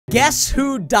Guess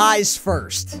who dies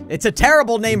first? It's a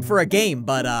terrible name for a game,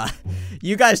 but,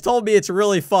 you guys told me it's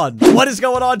really fun. What is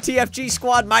going on, TFG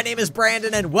squad? My name is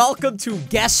Brandon, and welcome to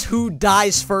Guess Who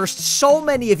Dies First. So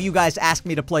many of you guys asked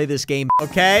me to play this game.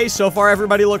 Okay, so far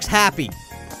everybody looks happy.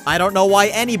 I don't know why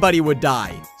anybody would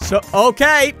die. So,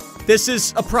 okay, this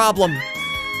is a problem.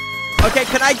 Okay,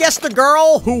 can I guess the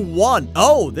girl who won?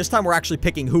 Oh, this time we're actually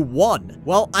picking who won.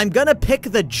 Well, I'm gonna pick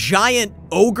the giant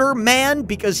ogre man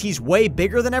because he's way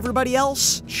bigger than everybody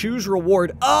else. Choose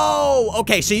reward. Oh,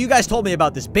 okay, so you guys told me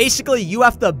about this. Basically, you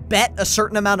have to bet a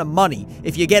certain amount of money.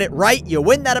 If you get it right, you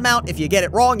win that amount. If you get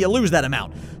it wrong, you lose that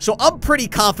amount. So I'm pretty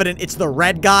confident it's the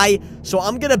red guy. So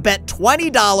I'm gonna bet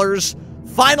 $20.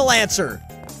 Final answer.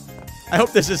 I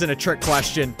hope this isn't a trick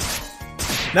question.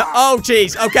 No, oh,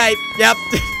 geez. Okay, yep.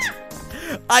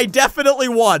 I definitely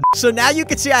won. So now you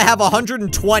can see I have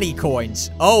 120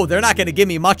 coins. Oh, they're not going to give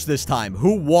me much this time.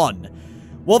 Who won?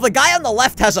 Well, the guy on the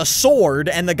left has a sword,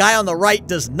 and the guy on the right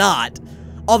does not.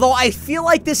 Although I feel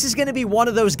like this is going to be one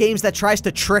of those games that tries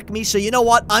to trick me. So you know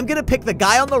what? I'm going to pick the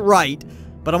guy on the right,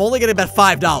 but I'm only going to bet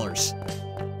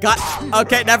 $5.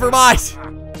 Okay, never mind.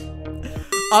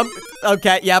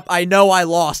 Okay, yep, I know I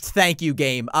lost. Thank you,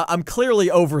 game. I'm clearly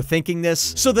overthinking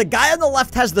this. So the guy on the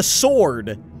left has the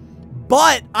sword,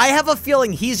 but I have a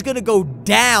feeling he's gonna go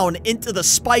down into the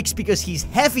spikes because he's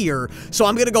heavier. So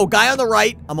I'm gonna go guy on the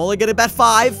right. I'm only gonna bet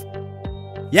 5.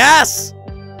 Yes!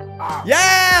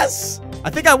 Yes! I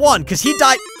think I won because he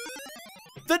died.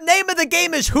 The name of the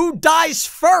game is Who Dies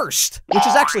First, which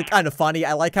is actually kind of funny.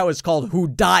 I like how it's called Who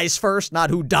Dies First, not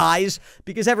Who Dies,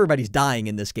 because everybody's dying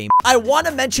in this game. I want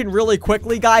to mention really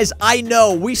quickly, guys, I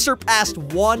know we surpassed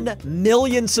 1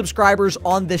 million subscribers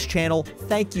on this channel.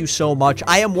 Thank you so much.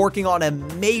 I am working on a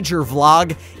major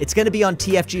vlog. It's going to be on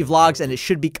TFG Vlogs, and it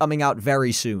should be coming out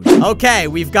very soon. Okay,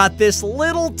 we've got this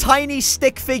little tiny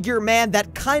stick figure man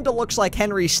that kind of looks like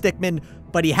Henry Stickmin,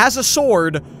 but he has a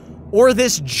sword. Or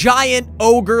this giant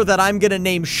ogre that I'm gonna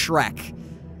name Shrek.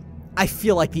 I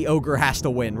feel like the ogre has to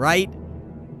win, right?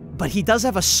 But he does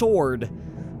have a sword.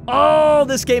 Oh,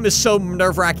 this game is so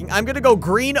nerve-wracking. I'm gonna go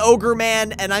green ogre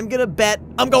man, and I'm gonna bet...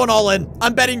 I'm going all in.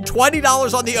 I'm betting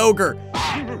 $20 on the ogre.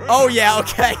 Oh, yeah,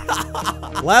 okay.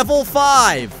 Level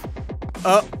 5.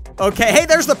 Okay. Hey,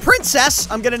 there's the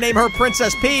princess. I'm gonna name her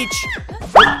Princess Peach.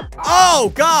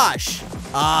 Oh, gosh.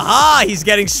 Aha, he's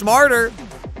getting smarter.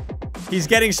 He's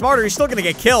getting smarter. He's still gonna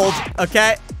get killed.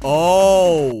 Okay.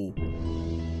 Oh.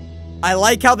 I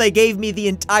like how they gave me the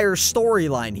entire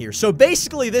storyline here. So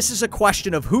basically, this is a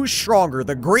question of who's stronger,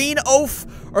 the green oaf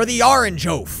or the orange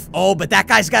oaf. Oh, but that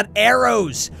guy's got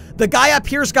arrows. The guy up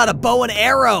here's got a bow and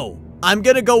arrow. I'm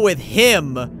gonna go with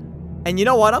him. And you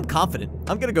know what? I'm confident.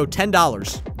 I'm gonna go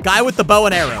 $10. Guy with the bow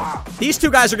and arrow. These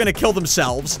two guys are gonna kill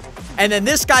themselves. And then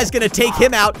this guy's gonna take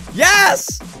him out.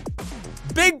 Yes!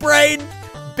 Big brain.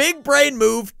 Big brain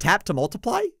move. Tap to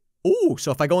multiply? Ooh,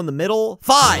 so if I go in the middle,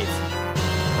 5.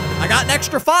 I got an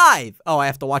extra 5. Oh, I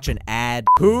have to watch an ad.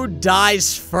 Who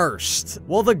dies first?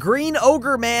 Well, the green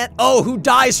ogre man. Oh, who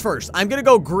dies first? I'm gonna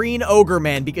go green ogre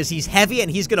man because he's heavy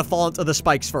and he's gonna fall into the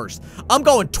spikes first. I'm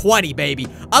going 20, baby.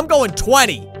 I'm going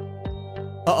 20.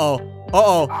 Uh-oh.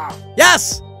 Uh-oh.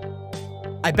 Yes!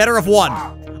 I better have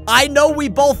won. I know we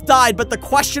both died, but the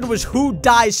question was who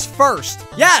dies first.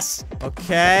 Yes!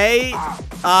 Okay.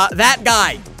 That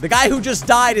guy. The guy who just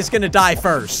died is gonna die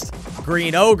first.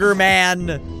 Green ogre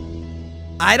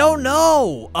man. I don't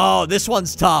know. Oh, this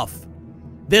one's tough.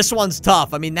 This one's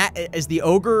tough. I mean, is the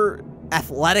ogre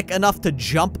athletic enough to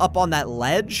jump up on that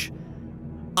ledge?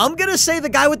 I'm gonna say the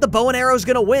guy with the bow and arrow is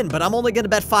gonna win, but I'm only gonna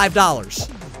bet $5.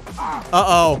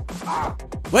 Uh-oh.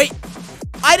 Wait.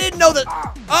 I didn't know that.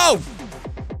 Oh!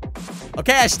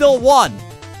 Okay, I still won.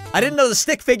 I didn't know the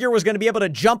stick figure was going to be able to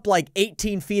jump like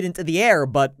 18 feet into the air,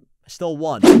 but I still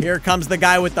won. Here comes the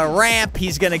guy with the ramp.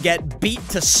 He's going to get beat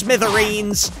to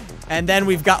smithereens. And then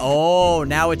we've got... Oh,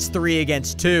 now it's 3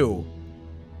 against 2.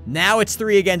 Now it's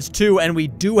 3 against 2, and we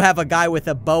do have a guy with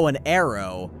a bow and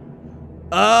arrow.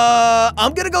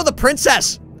 I'm going to go the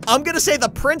princess. I'm going to say the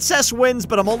princess wins,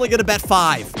 but I'm only going to bet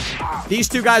 5. These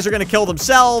two guys are going to kill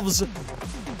themselves.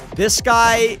 This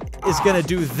guy is gonna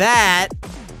do that.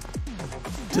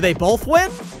 Do they both win?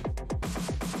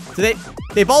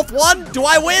 They both won? Do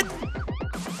I win?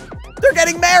 They're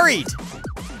getting married.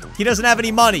 He doesn't have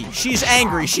any money. She's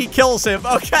angry. She kills him.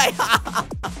 Okay.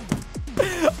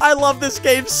 I love this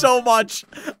game so much.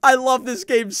 I love this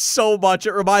game so much.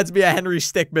 It reminds me of Henry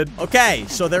Stickmin. Okay,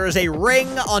 so there is a ring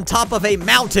on top of a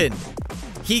mountain.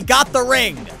 He got the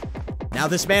ring. Now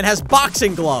this man has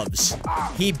boxing gloves.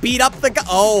 He beat up the guy.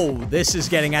 Oh, this is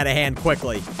getting out of hand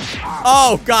quickly.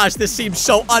 Oh, gosh, this seems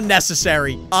so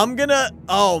unnecessary.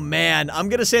 Oh, man. I'm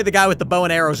gonna say the guy with the bow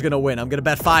and arrow is gonna win. I'm gonna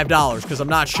bet $5 because I'm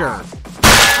not sure.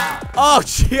 Oh,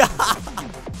 gee.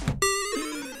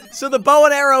 So the bow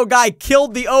and arrow guy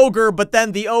killed the ogre, but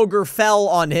then the ogre fell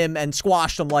on him and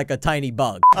squashed him like a tiny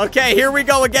bug. Okay, here we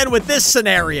go again with this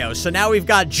scenario. So now we've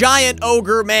got giant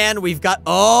ogre man. We've got,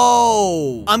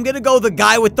 oh, I'm gonna go the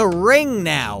guy with the ring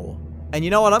now. And you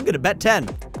know what? I'm gonna bet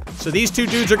 10. So these two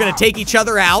dudes are gonna take each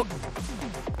other out.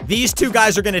 These two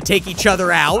guys are gonna take each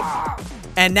other out.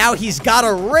 And now he's got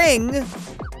a ring.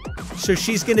 So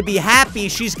she's gonna be happy.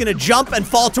 She's gonna jump and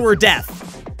fall to her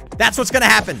death. That's what's gonna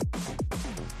happen.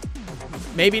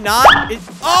 Maybe not.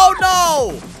 Oh,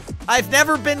 no! I've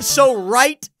never been so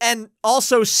right and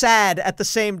also sad at the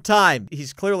same time.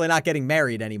 He's clearly not getting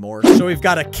married anymore. So we've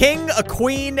got a king, a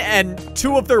queen, and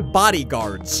 2 of their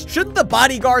bodyguards. Shouldn't the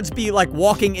bodyguards be, like,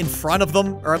 walking in front of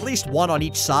them? Or at least 1 on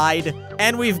each side?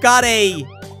 And we've got a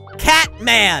cat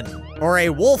man. Or a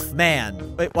wolf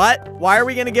man. Wait, what? Why are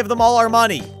we gonna give them all our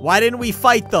money? Why didn't we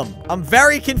fight them? I'm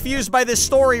very confused by this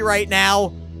story right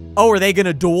now. Oh, are they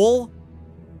gonna duel?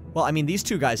 Well, I mean, these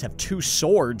two guys have 2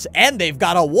 swords, and they've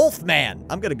got a wolf man.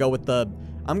 I'm gonna go with the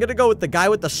guy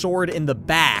with the sword in the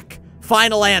back.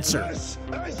 Final answer.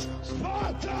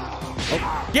 Oh,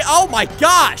 yeah, oh my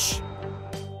gosh!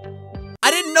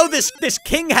 I didn't know this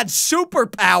king had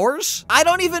superpowers. I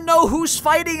don't even know who's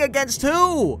fighting against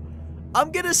who.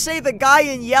 I'm gonna say the guy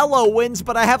in yellow wins,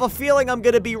 but I have a feeling I'm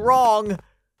gonna be wrong.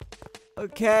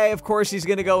 Okay, of course he's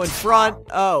gonna go in front.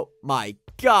 Oh my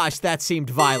gosh, that seemed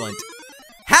violent.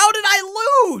 How did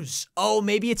I lose? Oh,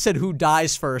 maybe it said who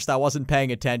dies first. I wasn't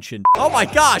paying attention. Oh my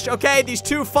gosh. Okay, these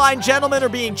 2 fine gentlemen are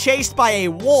being chased by a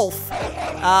wolf.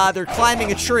 They're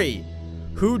climbing a tree.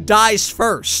 Who dies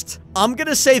first? I'm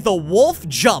gonna say the wolf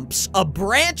jumps, a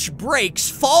branch breaks,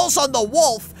 falls on the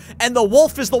wolf, and the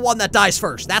wolf is the one that dies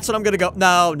first. That's what I'm gonna go.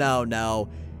 No, no, no.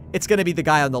 It's gonna be the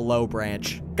guy on the low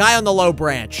branch. Guy on the low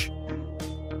branch.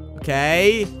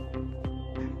 Okay.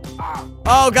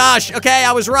 Oh gosh. Okay,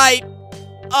 I was right.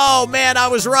 Oh, man, I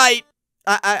was right.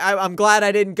 I'm glad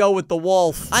I didn't go with the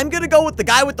wolf. I'm gonna go with the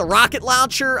guy with the rocket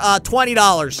launcher,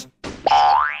 $20.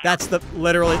 That's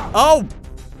literally, oh.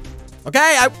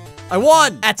 Okay, I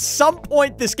won. At some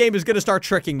point, this game is gonna start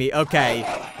tricking me. Okay.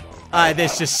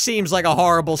 This just seems like a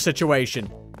horrible situation.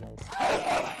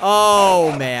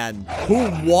 Oh, man. Who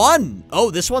won?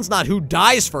 Oh, this one's not who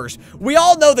dies first. We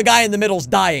all know the guy in the middle's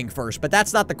dying first, but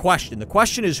that's not the question. The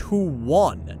question is who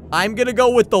won. I'm gonna go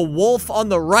with the wolf on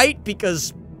the right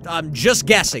because I'm just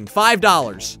guessing.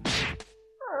 $5.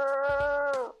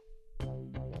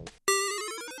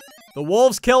 The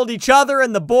wolves killed each other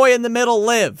and the boy in the middle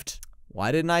lived.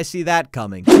 Why didn't I see that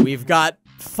coming? We've got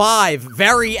 5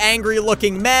 very angry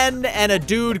looking men and a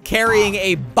dude carrying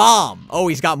a bomb. Oh,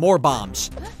 he's got more bombs.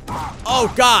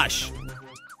 Oh gosh.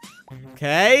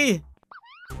 Okay.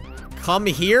 Come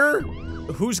here.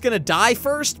 Who's gonna die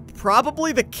first?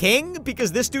 Probably the king,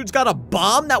 because this dude's got a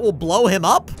bomb that will blow him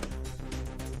up.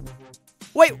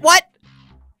 Wait, what?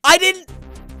 I didn't...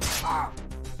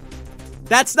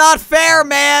 That's not fair,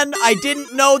 man. I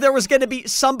didn't know there was gonna be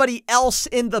somebody else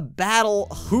in the battle.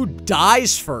 Who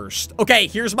dies first? Okay,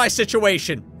 here's my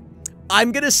situation.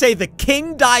 I'm gonna say the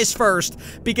king dies first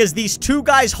because these 2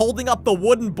 guys holding up the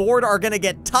wooden board are gonna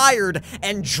get tired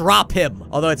and drop him.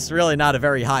 Although it's really not a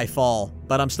very high fall,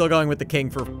 but I'm still going with the king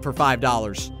for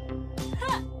 $5.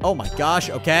 Oh my gosh,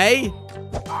 okay.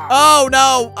 Oh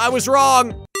no, I was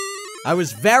wrong. I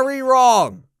was very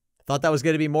wrong. Thought that was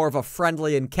gonna be more of a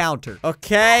friendly encounter.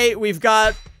 Okay, we've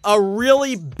got a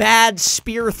really bad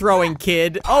spear throwing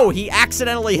kid. Oh, he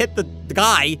accidentally hit the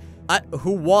guy.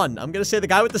 Who won? I'm gonna say the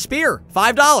guy with the spear.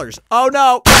 $5. Oh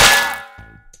no.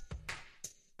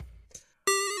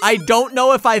 I don't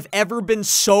know if I've ever been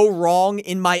so wrong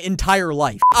in my entire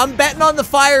life. I'm betting on the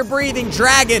fire-breathing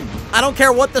dragon. I don't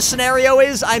care what the scenario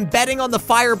is, I'm betting on the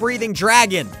fire-breathing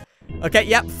dragon. Okay,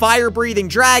 yep, fire-breathing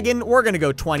dragon. We're gonna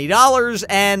go $20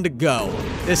 and go.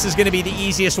 This is gonna be the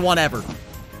easiest one ever.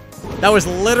 That was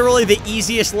literally the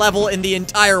easiest level in the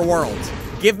entire world.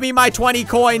 Give me my 20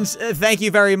 coins, thank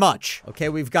you very much. Okay,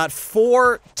 we've got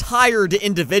 4 tired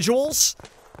individuals.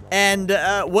 And,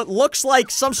 what looks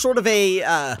like some sort of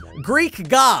a, Greek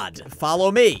god. Follow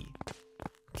me.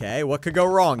 Okay, what could go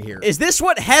wrong here? Is this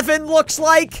what heaven looks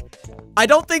like? I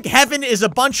don't think heaven is a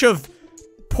bunch of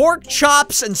pork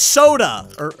chops and soda.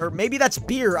 Or maybe that's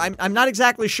beer. I'm not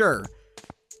exactly sure.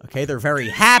 Okay, they're very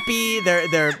happy.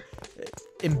 They're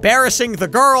embarrassing the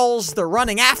girls. They're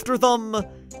running after them.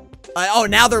 Oh,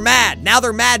 now they're mad. Now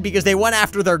they're mad because they went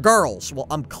after their girls. Well,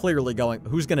 I'm clearly going.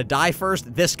 Who's gonna die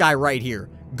first? This guy right here.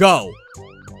 Go.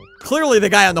 Clearly the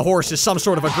guy on the horse is some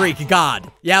sort of a Greek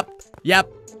god. Yep.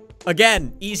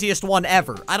 Again, easiest one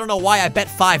ever. I don't know why I bet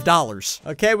 $5.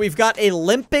 Okay, we've got a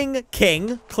limping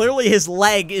king. Clearly his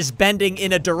leg is bending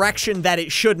in a direction that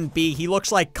it shouldn't be. He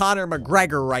looks like Conor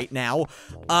McGregor right now.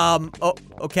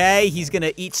 Okay, he's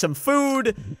gonna eat some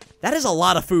food. That is a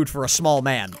lot of food for a small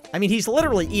man. I mean, he's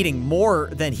literally eating more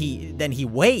than he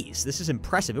weighs. This is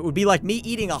impressive. It would be like me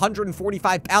eating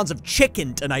 145 pounds of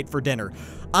chicken tonight for dinner.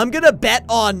 I'm gonna bet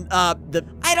on, I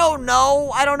don't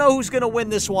know who's gonna win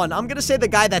this one. I'm gonna say the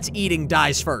guy that's eating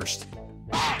dies first.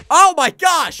 Oh my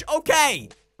gosh, okay.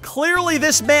 Clearly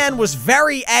this man was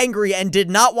very angry and did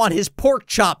not want his pork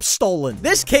chop stolen.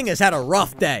 This king has had a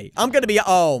rough day. I'm gonna be,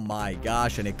 oh my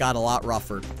gosh, and it got a lot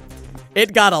rougher.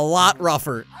 It got a lot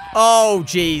rougher. Oh,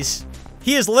 geez.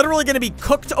 He is literally going to be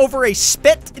cooked over a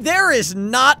spit. There is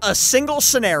not a single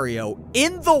scenario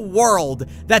in the world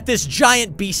that this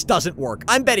giant beast doesn't work.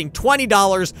 I'm betting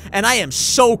 $20, and I am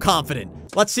so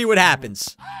confident. Let's see what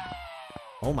happens.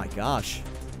 Oh my gosh.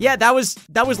 Yeah, that was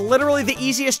literally the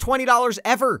easiest $20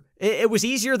 ever. It was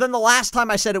easier than the last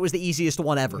time I said it was the easiest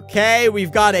one ever. Okay,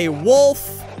 we've got a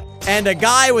wolf and a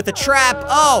guy with a trap.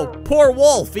 Oh, poor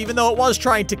wolf, even though it was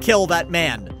trying to kill that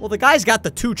man. Well, the guy's got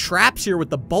the 2 traps here with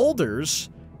the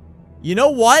boulders. You know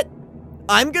what?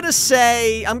 I'm gonna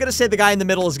say the guy in the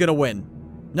middle is gonna win.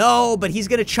 No, but he's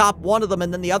gonna chop one of them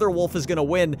and then the other wolf is gonna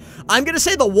win. I'm gonna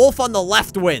say the wolf on the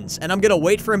left wins, and I'm gonna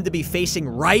wait for him to be facing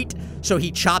right so he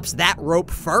chops that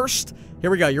rope first. Here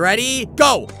we go. You ready?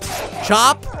 Go!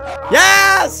 Chop.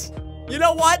 Yes! You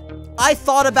know what? I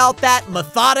thought about that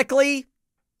methodically.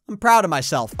 I'm proud of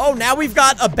myself. Oh, now we've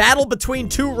got a battle between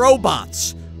 2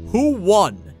 robots. Who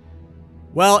won?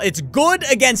 Well, it's good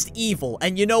against evil.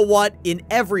 And you know what? In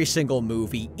every single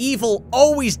movie, evil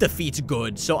always defeats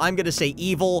good. So I'm going to say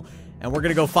evil. And we're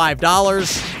going to go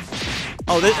 $5.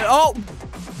 Oh,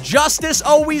 justice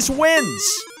always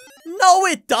wins. No,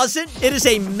 it doesn't. It is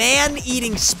a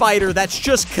man-eating spider that's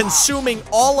just consuming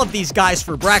all of these guys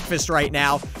for breakfast right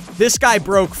now. This guy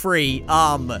broke free.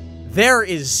 There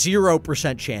is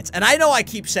 0% chance, and I know I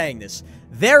keep saying this,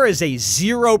 there is a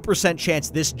 0% chance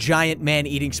this giant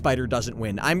man-eating spider doesn't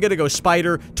win. I'm gonna go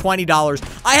spider,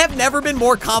 $20. I have never been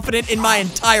more confident in my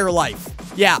entire life.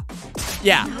 Yeah.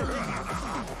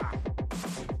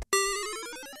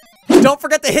 Don't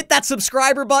forget to hit that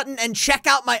subscriber button and check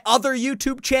out my other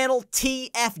YouTube channel,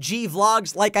 TFG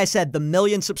Vlogs. Like I said, the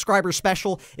 1,000,000 subscriber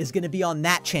special is going to be on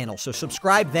that channel, so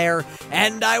subscribe there,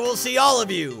 and I will see all of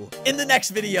you in the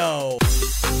next video.